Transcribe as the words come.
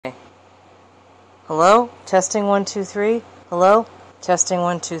Hello? Testing 1, 2, 3. Hello? Testing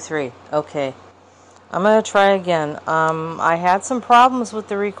 1, 2, 3. Okay. I'm going to try again. I had some problems with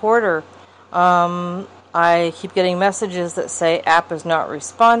the recorder. I keep getting messages that say app is not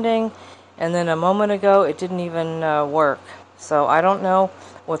responding, and then a moment ago it didn't even work. So I don't know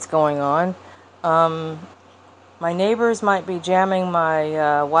what's going on. My neighbors might be jamming my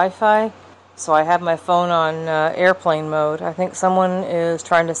Wi-Fi, so I have my phone on airplane mode. I think someone is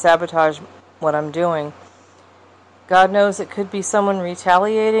trying to sabotage what I'm doing. God knows it could be someone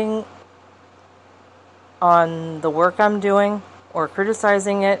retaliating on the work I'm doing or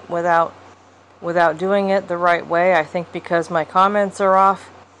criticizing it without doing it the right way. I think because my comments are off,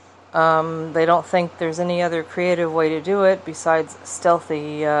 they don't think there's any other creative way to do it besides stealth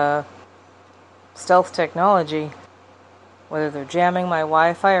technology. Whether they're jamming my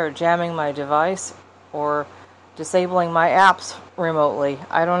Wi-Fi or jamming my device or disabling my apps remotely.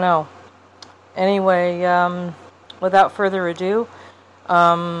 I don't know. Anyway, without further ado,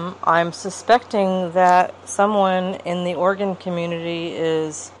 I'm suspecting that someone in the Oregon community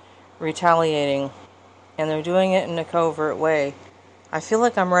is retaliating, and they're doing it in a covert way. I feel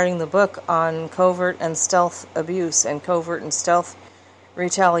like I'm writing the book on covert and stealth abuse and covert and stealth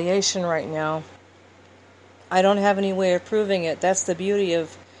retaliation right now. I don't have any way of proving it. That's the beauty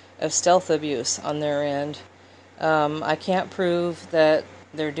of stealth abuse on their end. I can't prove that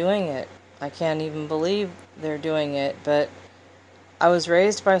they're doing it. I can't even believe they're doing it, but I was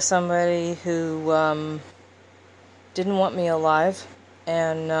raised by somebody who didn't want me alive,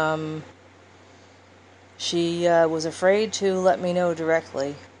 and she was afraid to let me know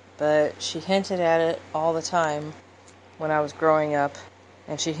directly, but she hinted at it all the time when I was growing up,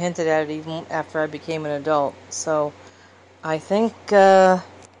 and she hinted at it even after I became an adult. So I think I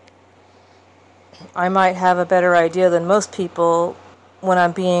might have a better idea than most people when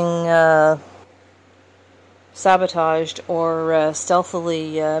I'm being sabotaged or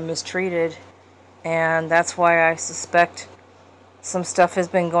stealthily mistreated, and that's why I suspect some stuff has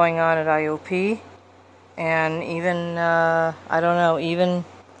been going on at IOP, and even I don't know,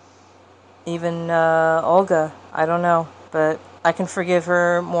 even Olga, I don't know, but I can forgive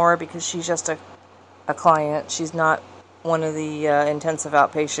her more because she's just a client. She's not one of the intensive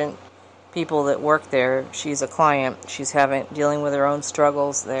outpatient people that work there. She's a client. She's dealing with her own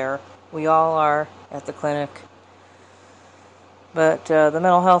struggles there. We all are at the clinic. But the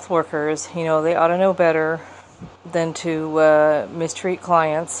mental health workers, they ought to know better than to mistreat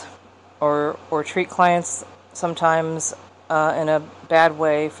clients or treat clients sometimes in a bad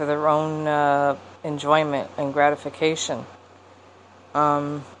way for their own enjoyment and gratification.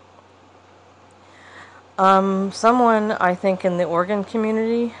 Someone, I think, in the Oregon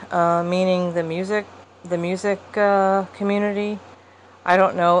community, meaning the music community, I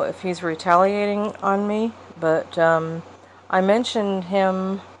don't know if he's retaliating on me, but I mentioned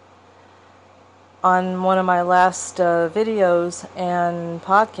him on one of my last videos and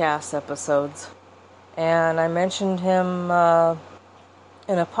podcast episodes, and I mentioned him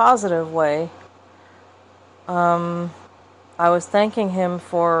in a positive way. I was thanking him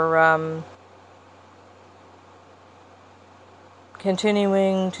for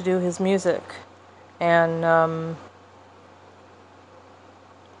continuing to do his music and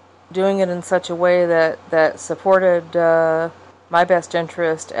doing it in such a way that supported my best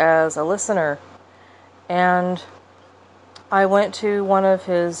interest as a listener. And I went to one of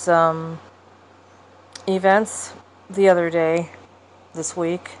his events the other day, this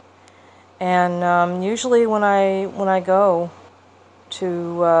week, and usually when I go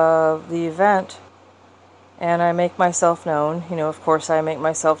to the event and I make myself known, of course I make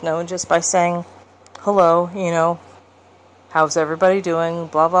myself known just by saying hello, how's everybody doing,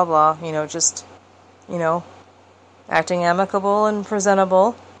 blah blah blah, just acting amicable and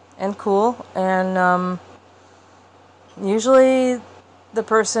presentable and cool, and usually the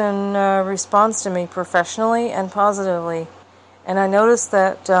person responds to me professionally and positively, and I noticed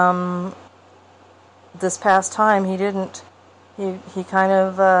that this past time he didn't. He kind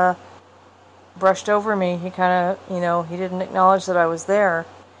of brushed over me. He kind of, he didn't acknowledge that I was there,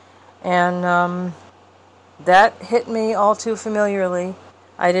 and that hit me all too familiarly.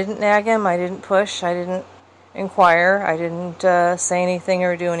 I didn't nag him, I didn't push, I didn't inquire, I didn't say anything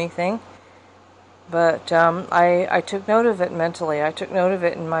or do anything, but I took note of it mentally, I took note of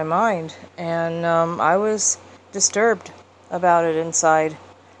it in my mind, and I was disturbed about it inside,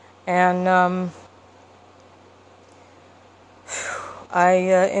 and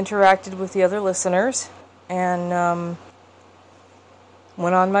I interacted with the other listeners and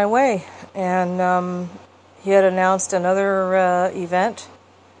went on my way, and he had announced another event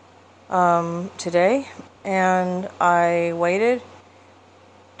today, and I waited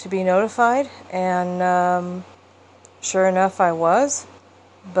to be notified, and sure enough, I was.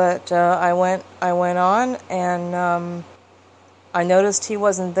 But I went on, and I noticed he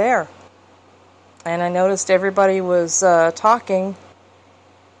wasn't there, and I noticed everybody was talking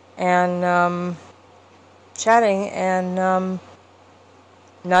and chatting, and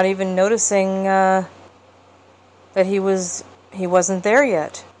not even noticing that he wasn't there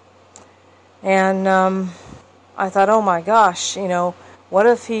yet. And I thought, oh my gosh, what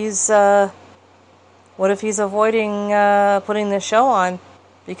if he's avoiding putting the show on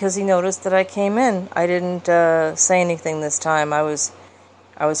because he noticed that I came in? I didn't say anything this time. I was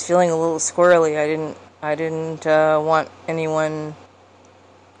feeling a little squirrely. I didn't want anyone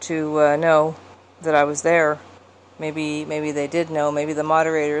to know that I was there. Maybe they did know. Maybe the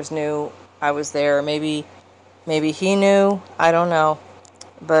moderators knew I was there. Maybe he knew. I don't know.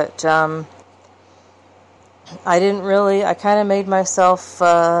 But I didn't really. I kind of made myself.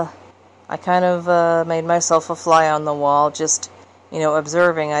 Made myself a fly on the wall, just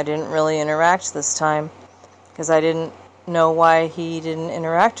observing. I didn't really interact this time because I didn't know why he didn't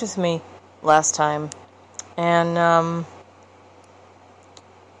interact with me last time. And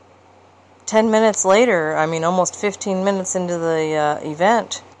 10 minutes later, almost 15 minutes into the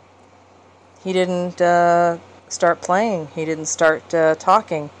event, he didn't start playing. He didn't start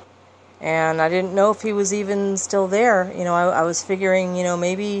talking. And I didn't know if he was even still there. I was figuring,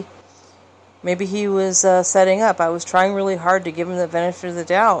 maybe he was setting up. I was trying really hard to give him the benefit of the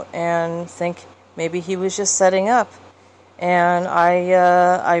doubt and think maybe he was just setting up. And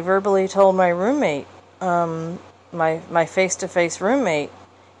I verbally told my roommate, my face-to-face roommate,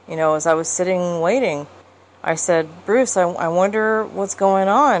 as I was sitting waiting, I said, Bruce, I wonder what's going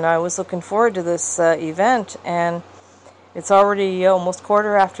on. I was looking forward to this event, and it's already almost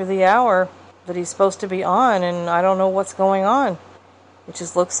quarter after the hour that he's supposed to be on, and I don't know what's going on. It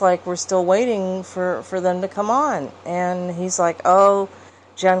just looks like we're still waiting for them to come on. And he's like, oh,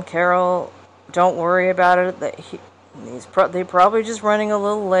 Jen Carroll, don't worry about it. They're probably just running a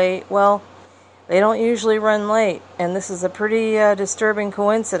little late. Well, they don't usually run late, and this is a pretty disturbing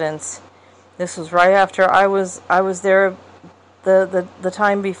coincidence. This was right after I was there the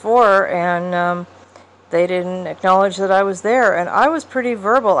time before, and they didn't acknowledge that I was there. And I was pretty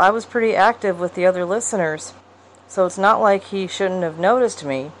verbal. I was pretty active with the other listeners. So it's not like he shouldn't have noticed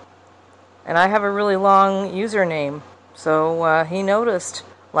me. And I have a really long username, so he noticed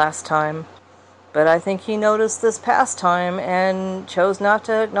last time. But I think he noticed this past time and chose not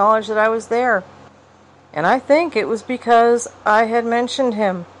to acknowledge that I was there. And I think it was because I had mentioned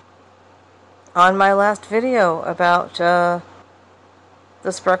him on my last video about the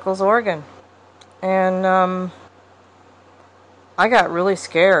Spreckles organ. And I got really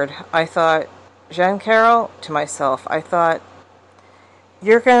scared. I thought, Jean Carroll, to myself, I thought,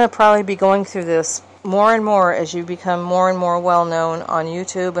 you're going to probably be going through this more and more as you become more and more well-known on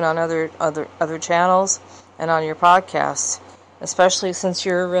YouTube and on other channels and on your podcasts, especially since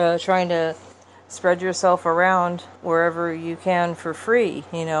you're trying to spread yourself around wherever you can for free.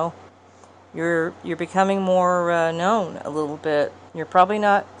 You're becoming more known a little bit. You're probably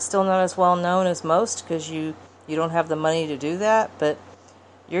still not as well known as most because you don't have the money to do that, but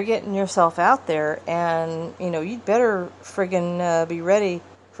you're getting yourself out there, and you'd better friggin' be ready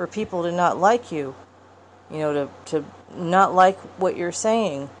for people to not like you, to not like what you're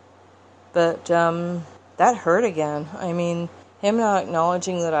saying. But that hurt again. Him not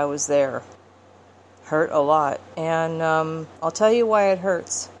acknowledging that I was there hurt a lot, and I'll tell you why it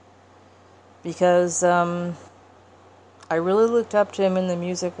hurts. Because I really looked up to him in the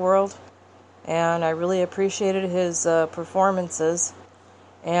music world, and I really appreciated his performances.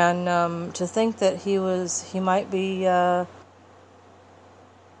 And to think that he might be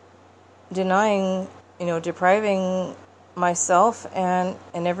depriving myself and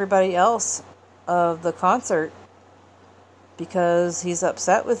everybody else of the concert because he's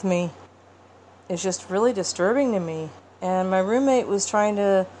upset with me is just really disturbing to me. And my roommate was trying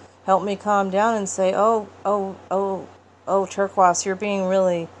to help me calm down and say, oh, Turquoise, you're being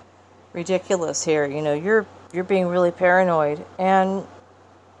really ridiculous here. You're being really paranoid. And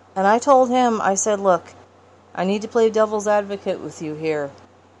I told him, I said, look, I need to play devil's advocate with you here.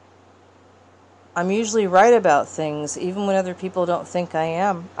 I'm usually right about things, even when other people don't think I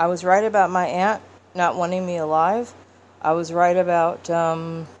am. I was right about my aunt not wanting me alive. I was right about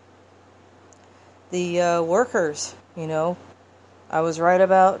the workers, I was right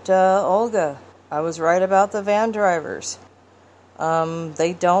about Olga. I was right about the van drivers.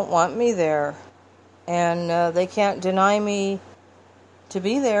 They don't want me there. And they can't deny me to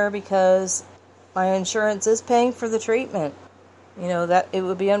be there because my insurance is paying for the treatment. That it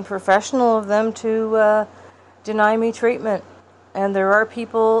would be unprofessional of them to deny me treatment. And there are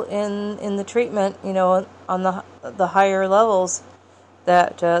people in the treatment, on the higher levels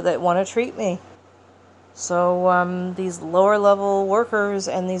that want to treat me. So these lower level workers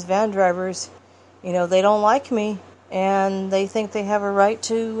and these van drivers, they don't like me, and they think they have a right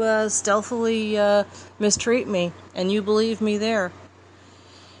to stealthily mistreat me. And you believe me there.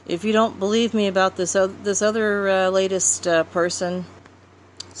 If you don't believe me about this other latest person,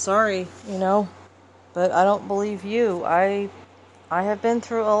 sorry, but I don't believe you. I have been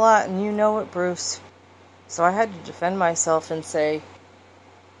through a lot, and you know it, Bruce. So I had to defend myself and say,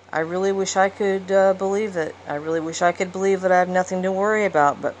 I really wish I could believe it. I really wish I could believe that I have nothing to worry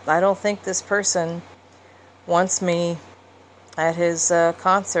about, but I don't think this person wants me at his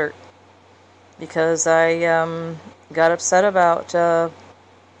concert because I got upset about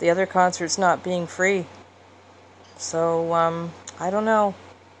the other concerts not being free. So, I don't know.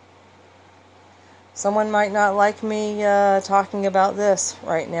 Someone might not like me talking about this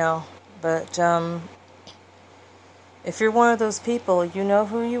right now, but if you're one of those people, you know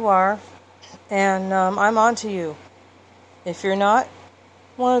who you are, and I'm on to you. If you're not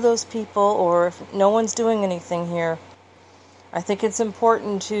one of those people, or if no one's doing anything here, I think it's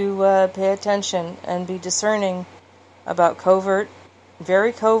important to pay attention and be discerning about covert,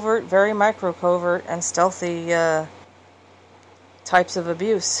 very micro covert, and stealthy types of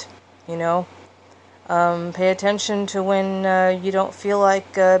abuse, Pay attention to when you don't feel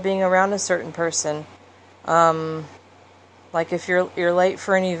like being around a certain person. Like if you're late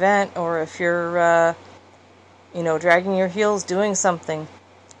for an event, or if you're, dragging your heels doing something.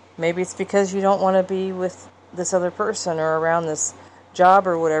 Maybe it's because you don't want to be with this other person or around this job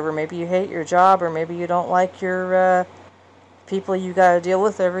or whatever. Maybe you hate your job, or maybe you don't like your people you got to deal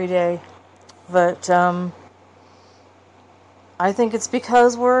with every day. But I think it's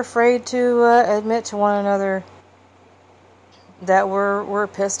because we're afraid to admit to one another that we're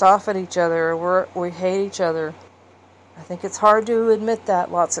pissed off at each other, or we hate each other. I think it's hard to admit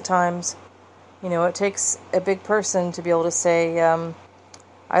that lots of times. It takes a big person to be able to say,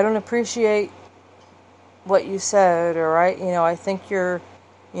 I don't appreciate what you said, or I think you're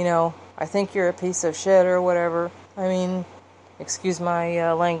a piece of shit, or whatever. I mean, excuse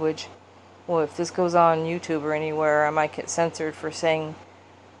my language. Well, if this goes on YouTube or anywhere, I might get censored for saying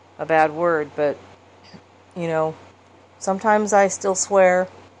a bad word, but, sometimes I still swear.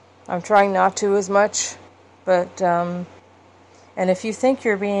 I'm trying not to as much, but, and if you think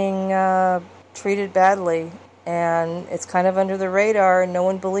you're being treated badly, and it's kind of under the radar, and no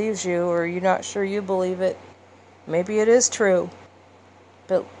one believes you, or you're not sure you believe it, maybe it is true.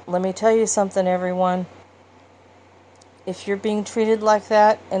 But let me tell you something, everyone. If you're being treated like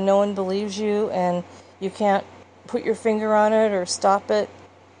that and no one believes you and you can't put your finger on it or stop it,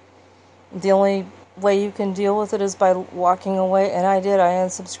 the only way you can deal with it is by walking away. And I did. I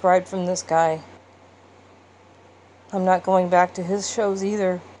unsubscribed from this guy. I'm not going back to his shows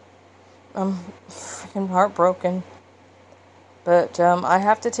either. I'm freaking heartbroken. But I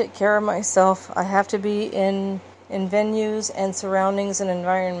have to take care of myself. I have to be in venues and surroundings and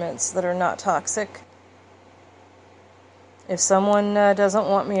environments that are not toxic. If someone doesn't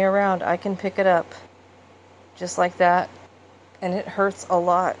want me around, I can pick it up. Just like that. And it hurts a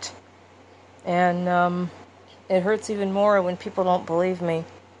lot. And it hurts even more when people don't believe me.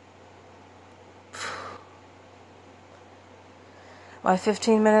 My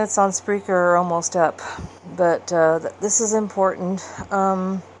 15 minutes on Spreaker are almost up. But this is important.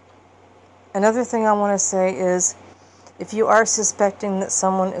 Another thing I want to say is, if you are suspecting that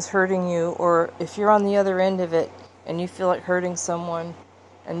someone is hurting you, or if you're on the other end of it, and you feel like hurting someone,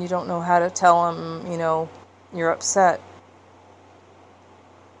 and you don't know how to tell them, you're upset.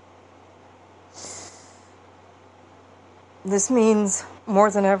 This means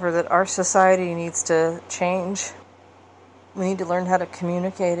more than ever that our society needs to change. We need to learn how to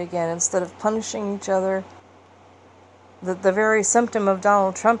communicate again instead of punishing each other. The very symptom of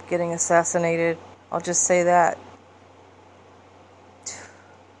Donald Trump getting assassinated, I'll just say that.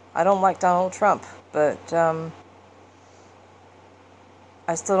 I don't like Donald Trump, but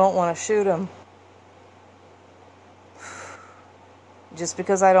I still don't want to shoot him. Just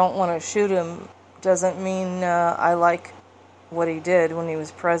because I don't want to shoot him doesn't mean I like what he did when he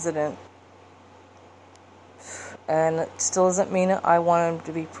was president. And it still doesn't mean I want him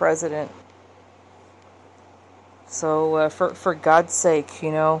to be president. So for God's sake,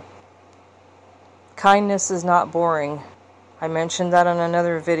 kindness is not boring. I mentioned that in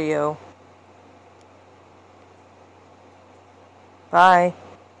another video. Bye.